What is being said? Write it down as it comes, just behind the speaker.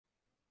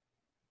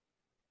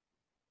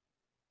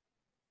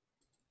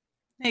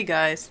Hey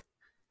guys,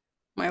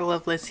 my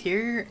Loveless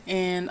here,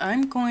 and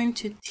I'm going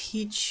to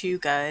teach you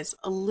guys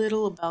a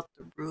little about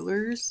the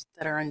rulers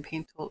that are on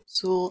Paint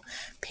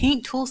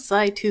Tool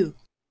Side 2.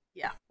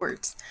 Yeah,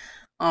 words.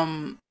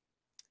 Um,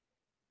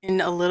 and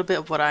a little bit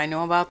of what I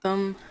know about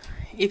them.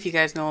 If you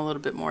guys know a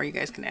little bit more, you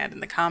guys can add in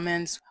the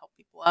comments, help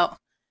people out.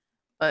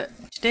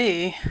 But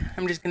today,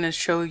 I'm just going to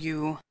show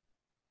you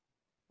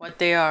what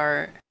they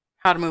are,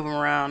 how to move them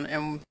around,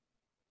 and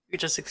we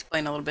just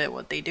explain a little bit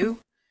what they do.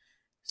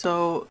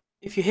 So,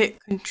 if you hit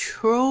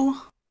Control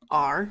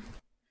R,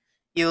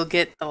 you'll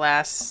get the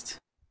last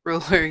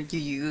ruler you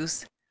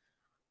used.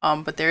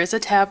 But there is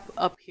a tab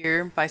up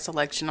here by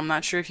selection. I'm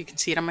not sure if you can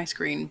see it on my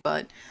screen,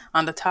 but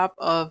on the top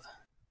of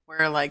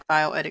where like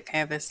file, edit,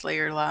 canvas,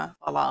 layer, la,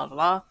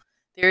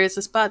 there is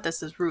a spot that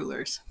says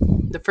rulers.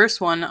 The first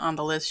one on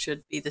the list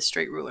should be the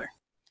straight ruler.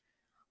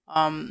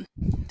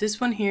 This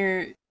one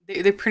here,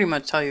 they pretty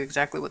much tell you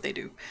exactly what they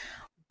do.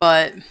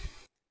 But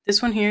this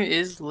one here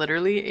is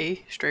literally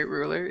a straight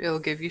ruler. It'll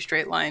give you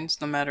straight lines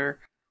no matter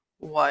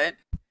what.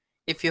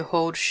 If you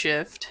hold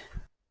shift,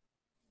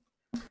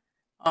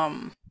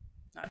 um,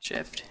 not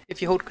shift.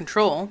 If you hold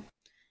control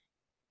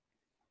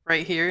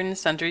right here in the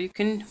center, you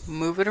can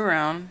move it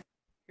around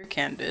your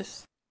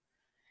canvas.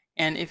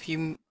 And if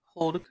you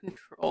hold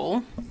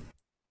control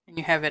and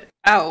you have it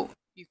out,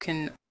 you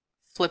can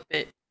flip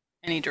it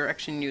any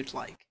direction you'd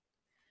like.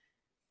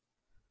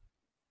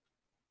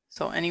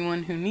 So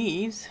anyone who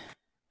needs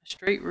a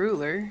straight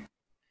ruler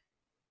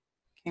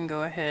can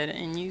go ahead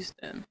and use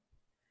them.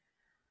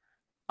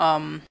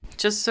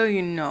 Just so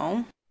you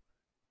know,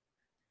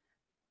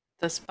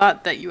 the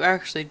spot that you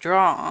actually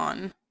draw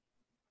on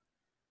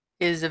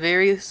is a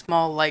very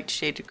small light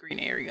shaded green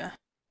area.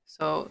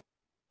 So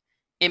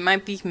it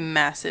might be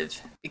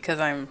massive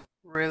because I'm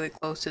really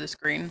close to the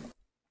screen.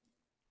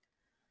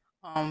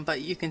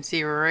 But you can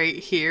see right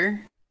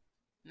here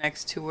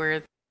next to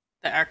where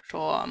the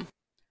actual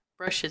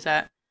brush is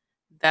at,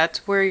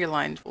 that's where your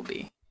lines will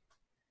be.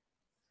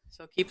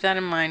 So keep that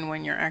in mind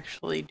when you're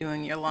actually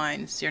doing your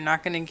lines. You're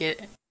not going to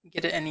get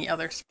it any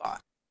other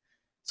spot.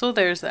 So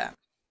there's that.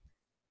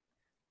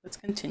 Let's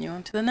continue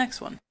on to the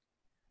next one.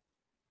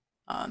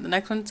 The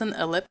next one's an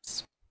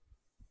ellipse,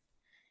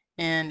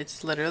 and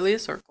it's literally a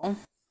circle.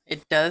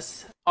 It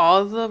does,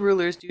 all the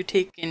rulers do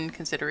take in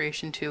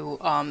consideration to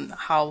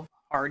how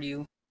hard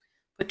you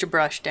put your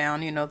brush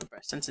down, you know, the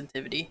brush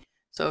sensitivity.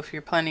 So if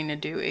you're planning to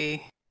do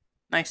a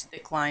nice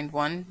thick lined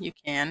one, you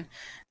can.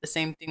 The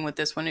same thing with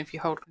this one. If you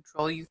hold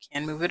control, you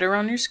can move it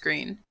around your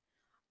screen.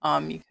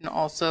 You can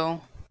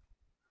also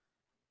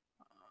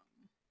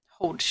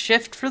hold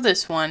shift for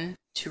this one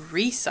to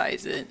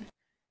resize it,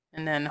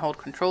 and then hold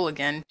control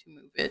again to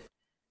move it.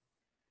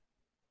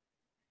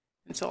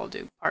 And so I'll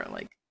do part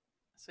like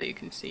so you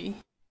can see.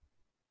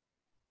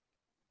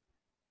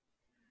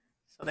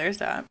 So there's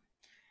that.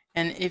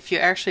 And if you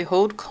actually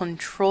hold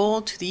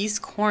control to these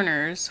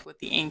corners with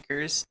the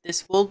anchors,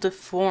 this will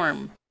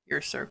deform your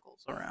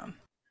circles around.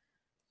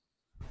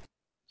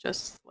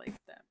 Just like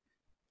that.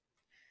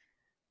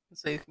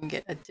 So you can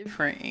get a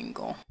different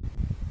angle.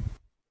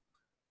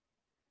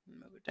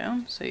 Move it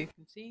down so you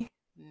can see.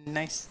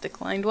 Nice thick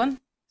lined one.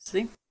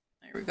 See?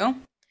 There we go.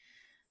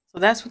 So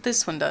that's what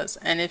this one does.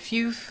 And if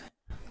you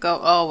go,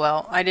 oh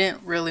well, I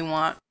didn't really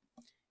want,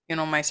 you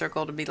know, my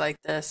circle to be like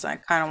this. I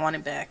kind of want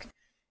it back.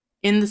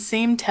 In the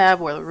same tab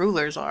where the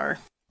rulers are,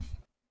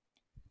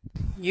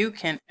 you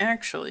can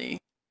actually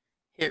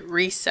hit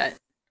reset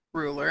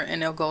ruler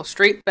and it'll go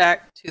straight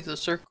back to the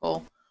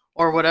circle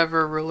or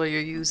whatever ruler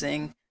you're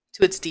using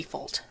to its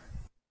default.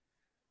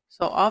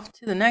 So off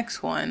to the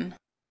next one,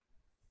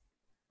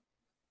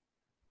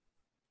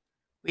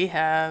 we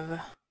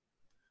have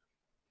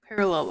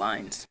parallel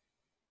lines.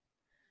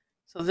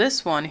 So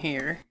this one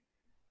here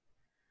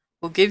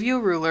will give you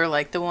a ruler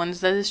like the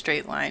ones that is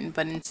straight line,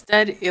 but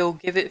instead it'll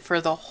give it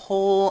for the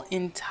whole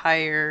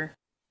entire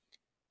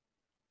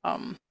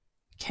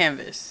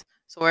canvas.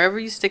 So wherever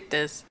you stick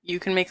this, you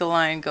can make a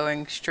line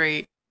going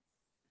straight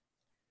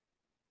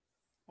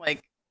like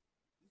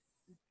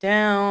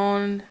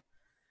down,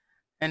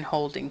 and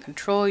holding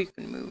control you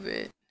can move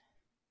it.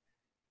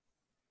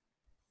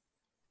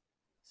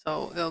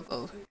 So it'll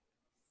go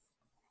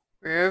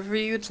wherever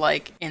you'd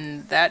like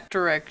in that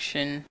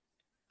direction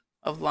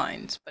of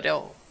lines, but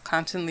it'll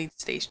constantly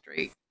stay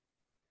straight.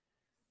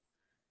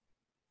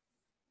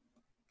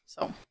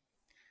 So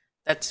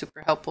that's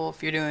super helpful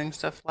if you're doing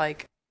stuff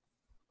like,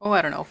 oh,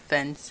 I don't know,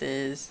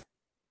 fences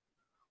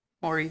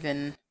or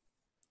even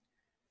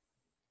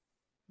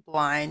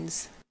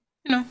blinds.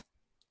 You know,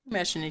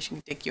 imagination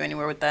can take you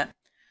anywhere with that.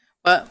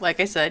 But like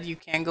I said, you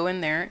can go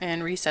in there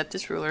and reset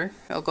this ruler.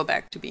 It'll go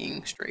back to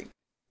being straight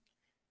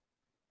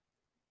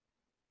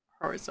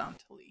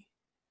horizontally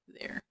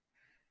there.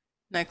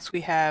 Next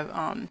we have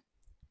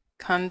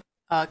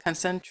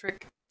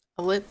concentric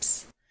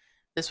ellipse.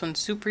 This one's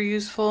super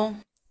useful.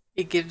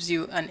 It gives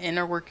you an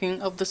inner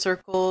working of the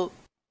circle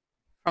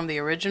from the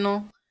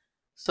original.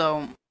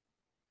 So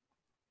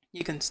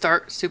You can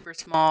start super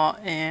small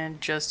and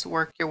just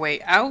work your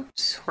way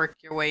out, work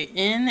your way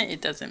in.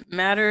 It doesn't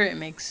matter. It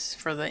makes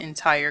for the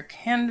entire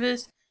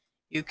canvas.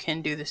 You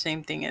can do the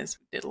same thing as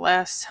we did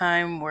last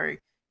time where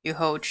you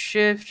hold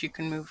shift, you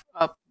can move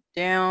up,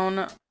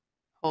 down.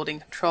 Holding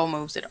control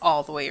moves it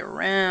all the way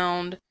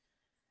around.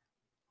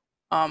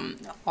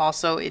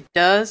 Also, it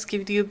does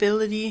give the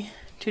ability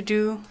to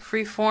do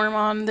freeform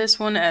on this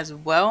one as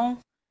well.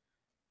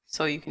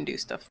 So you can do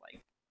stuff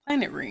like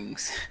planet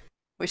rings,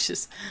 which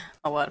is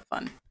a lot of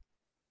fun.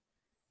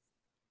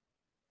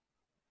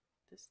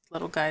 This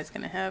little guy's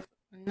gonna have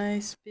a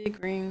nice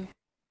big ring.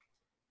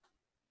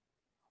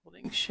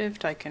 Holding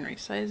shift, I can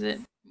resize it,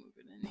 move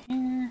it in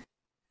here.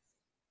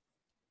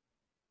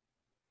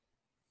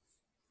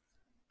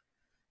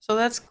 So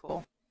that's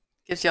cool.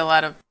 Gives you a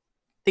lot of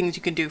things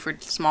you can do for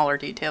smaller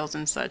details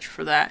and such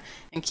for that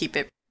and keep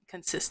it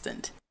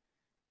consistent.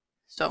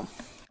 So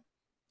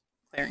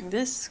clearing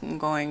this, I'm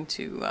going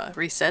to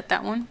reset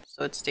that one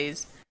so it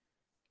stays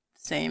the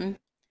same.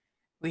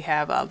 We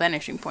have a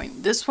vanishing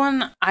point. This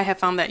one, I have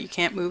found that you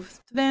can't move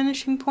the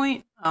vanishing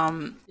point.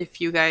 If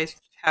you guys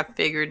have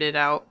figured it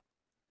out,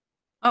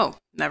 oh,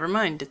 never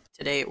mind.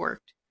 Today it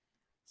worked.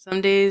 Some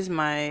days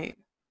my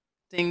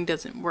thing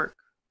doesn't work,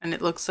 and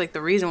it looks like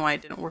the reason why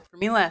it didn't work for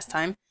me last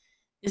time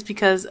is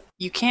because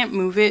you can't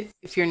move it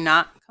if you're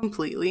not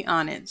completely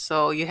on it.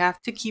 So you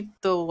have to keep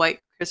the white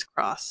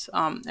crisscross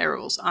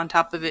arrows on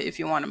top of it if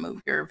you want to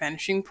move your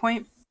vanishing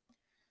point.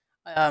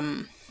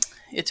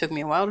 It took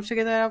me a while to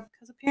figure that out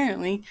because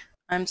apparently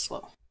I'm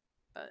slow.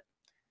 But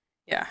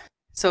yeah.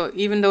 So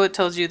even though it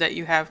tells you that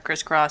you have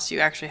crisscross, you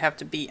actually have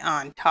to be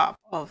on top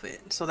of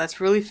it. So that's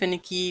really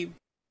finicky,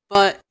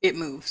 but it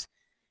moves.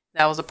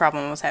 That was a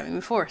problem I was having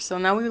before. So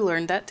now we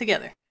learned that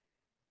together.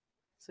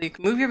 So you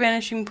can move your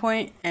vanishing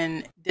point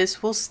and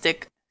this will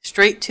stick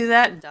straight to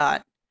that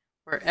dot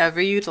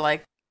wherever you'd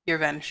like your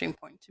vanishing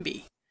point to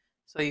be.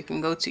 So you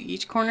can go to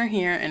each corner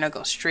here and it'll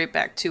go straight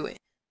back to it.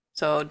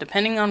 So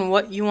depending on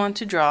what you want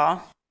to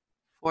draw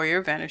for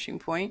your vanishing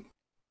point,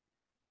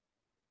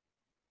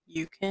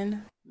 you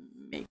can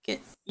make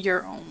it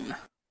your own.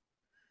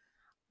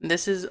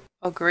 This is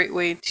a great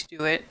way to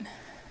do it.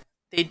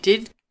 They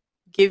did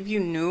give you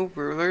new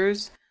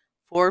rulers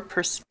for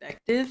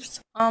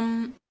perspectives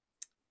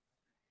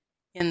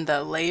in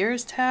the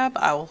layers tab.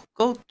 I will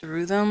go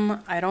through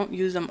them. I don't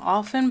use them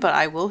often, but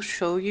I will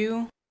show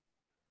you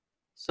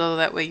so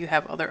that way you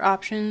have other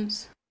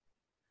options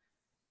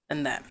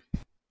than that.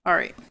 All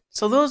right,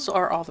 so those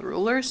are all the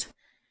rulers.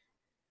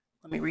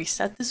 Let me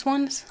reset this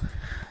one.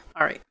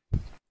 All right,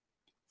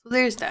 so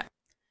there's that.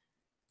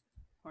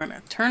 We're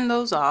gonna turn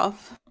those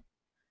off,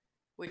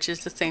 which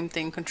is the same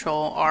thing.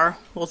 Control R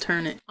will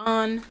turn it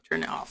on,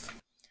 turn it off.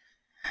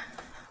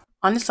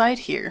 On the side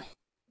here,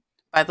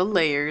 by the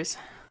layers,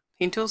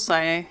 Paint Tool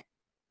Sci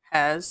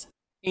has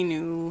a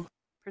new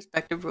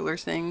perspective ruler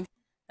thing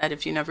that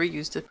if you never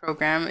used the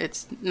program,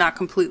 it's not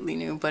completely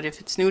new, but if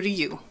it's new to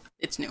you,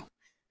 it's new.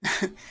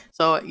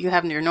 So you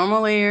have your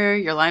normal layer,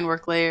 your line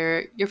work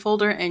layer, your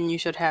folder, and you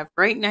should have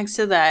right next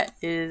to that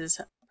is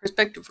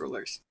perspective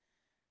rulers.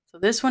 So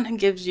this one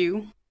gives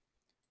you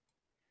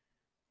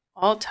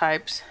all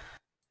types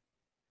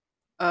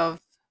of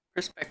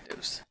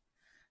perspectives.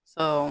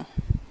 So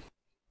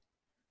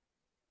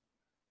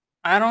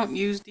I don't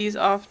use these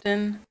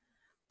often,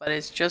 but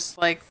it's just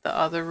like the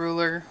other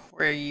ruler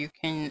where you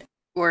can,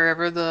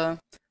 wherever the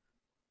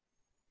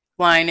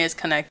line is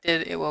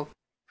connected, it will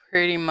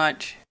pretty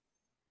much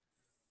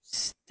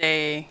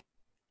stay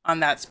on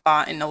that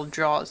spot and it'll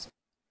draw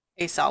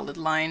a solid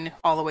line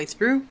all the way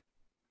through.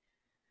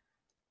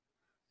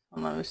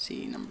 And let's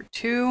see, number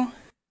 2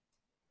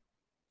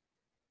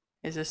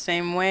 is the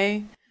same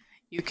way.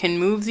 You can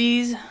move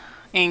these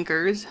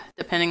anchors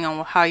depending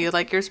on how you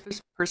like your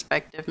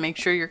perspective. Make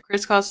sure your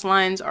crisscross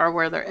lines are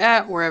where they're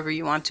at, wherever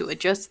you want to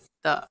adjust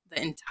the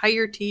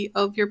entirety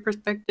of your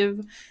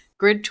perspective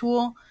grid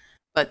tool.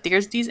 But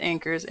there's these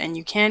anchors and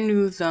you can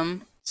move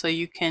them so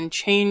you can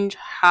change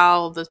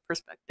how the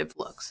perspective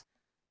looks.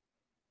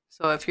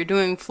 So if you're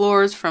doing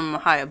floors from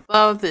high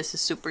above, this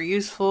is super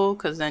useful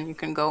because then you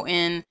can go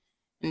in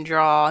and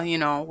draw, you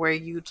know, where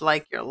you'd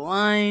like your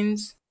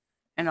lines.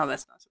 I know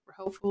that's not super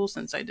helpful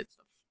since I did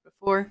stuff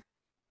before.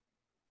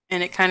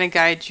 And it kind of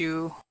guides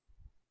you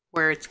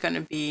where it's going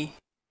to be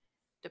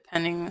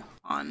depending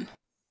on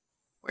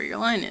where your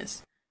line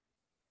is.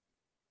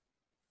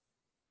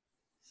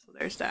 So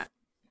there's that.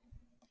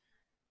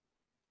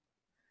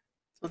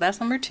 So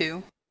that's number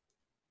 2.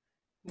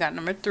 Got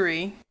number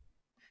 3.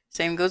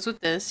 Same goes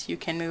with this. You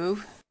can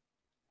move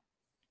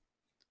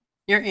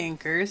your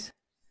anchors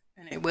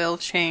and it will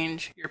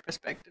change your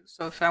perspective.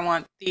 So if I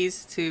want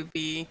these to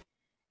be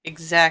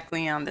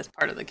exactly on this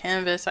part of the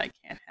canvas, I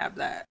can't have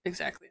that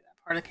exactly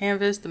that part of the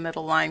canvas. The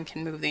middle line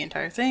can move the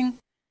entire thing.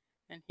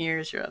 And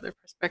here's your other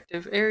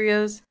perspective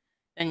areas.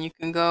 And you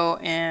can go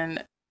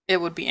and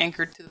it would be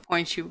anchored to the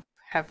points you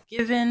have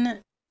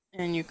given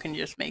and you can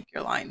just make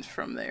your lines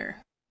from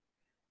there,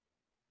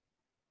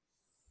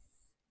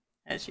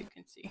 as you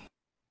can see.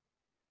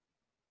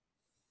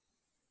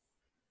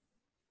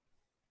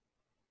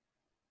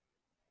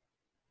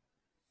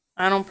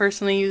 I don't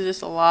personally use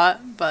this a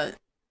lot, but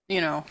you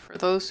know, for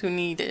those who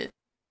need it,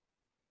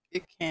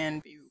 it can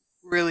be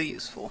really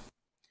useful.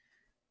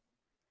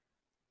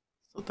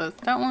 So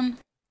that's that one.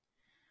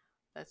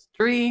 That's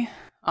 3.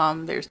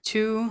 There's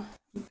 2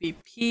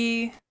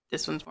 VP.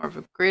 This one's more of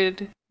a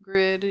grid.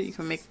 You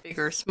can make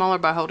bigger or smaller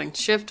by holding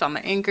shift on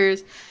the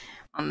anchors.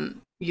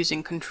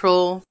 Using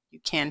control, you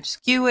can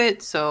skew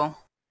it, so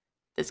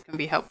this can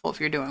be helpful if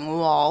you're doing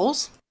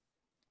walls.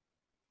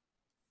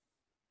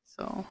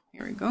 So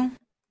here we go.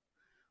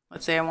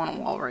 Let's say I want a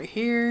wall right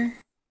here.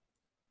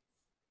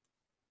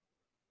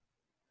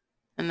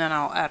 And then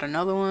I'll add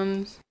another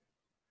one.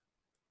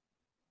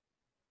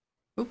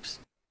 Oops.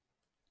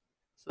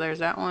 So there's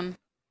that one.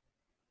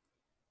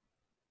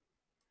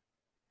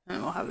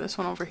 And we'll have this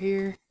one over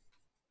here.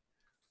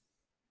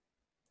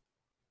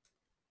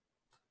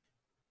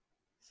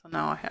 So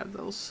now I have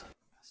those.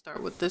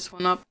 Start with this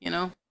one up, you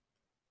know.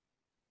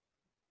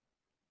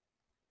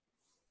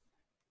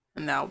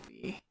 And that'll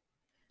be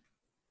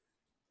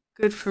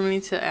good for me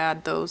to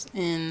add those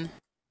in,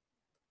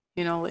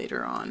 you know,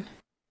 later on.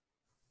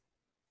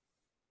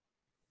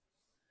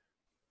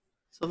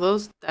 So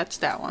that's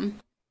that one.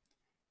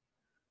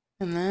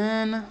 And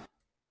then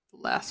the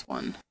last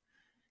one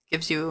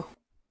gives you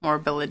more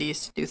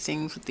abilities to do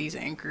things with these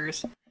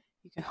anchors.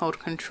 You can hold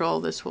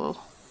control. This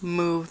will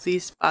move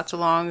these spots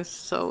along,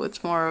 so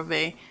it's more of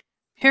a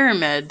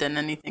pyramid than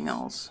anything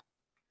else.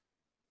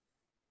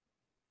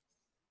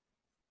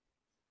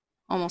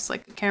 Almost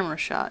like a camera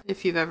shot.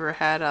 If you've ever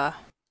had a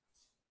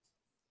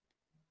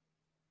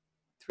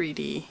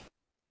 3D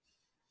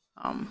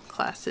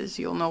classes,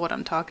 you'll know what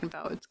I'm talking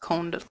about. It's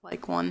coned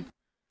like one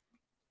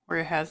where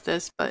it has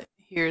this, but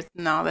here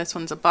now this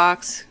one's a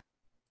box,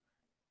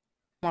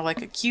 more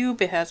like a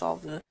cube. It has all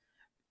the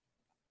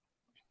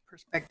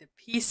perspective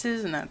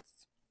pieces, and that's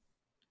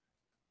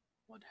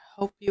would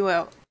help you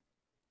out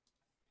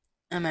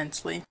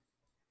immensely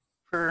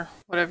for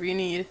whatever you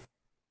need.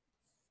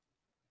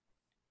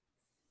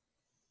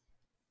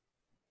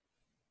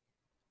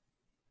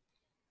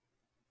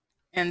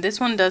 And this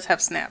one does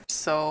have snaps,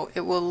 so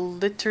it will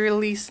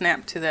literally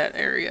snap to that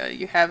area.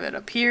 You have it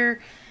up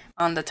here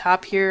on the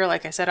top here.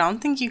 Like I said, I don't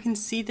think you can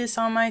see this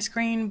on my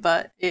screen,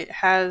 but it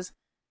has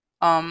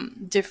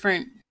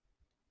different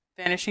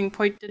vanishing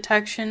point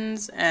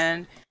detections,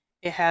 and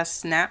it has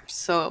snaps,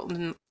 so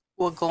it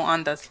will go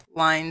on the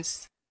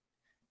lines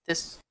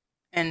this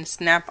and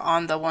snap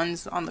on the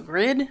ones on the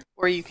grid,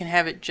 or you can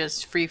have it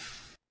just free.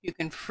 You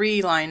can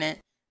free line it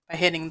by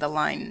hitting the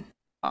line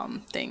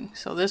thing.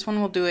 So this one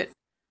will do it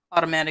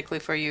automatically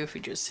for you if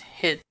you just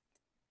hit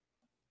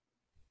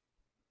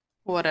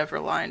whatever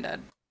line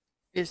that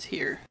is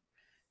here.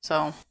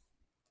 So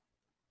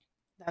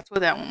that's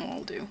what that one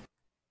will do.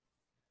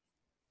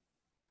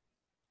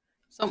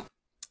 So,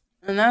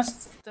 and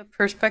that's the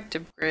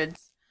perspective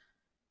grids.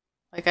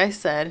 Like I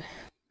said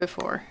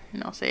before,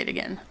 and I'll say it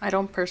again, I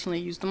don't personally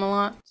use them a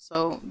lot,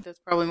 so there's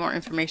probably more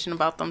information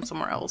about them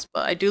somewhere else.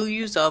 But I do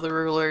use other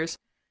rulers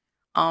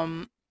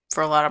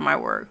for a lot of my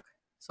work.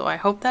 So I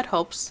hope that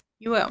helps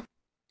you out.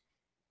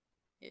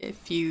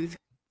 If you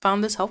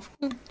found this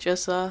helpful,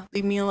 just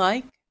leave me a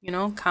like, you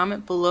know,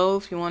 comment below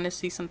if you want to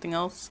see something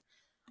else.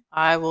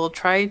 I will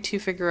try to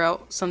figure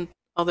out some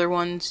other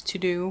ones to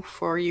do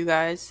for you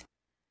guys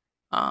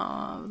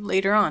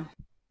later on.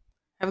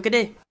 Have a good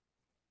day.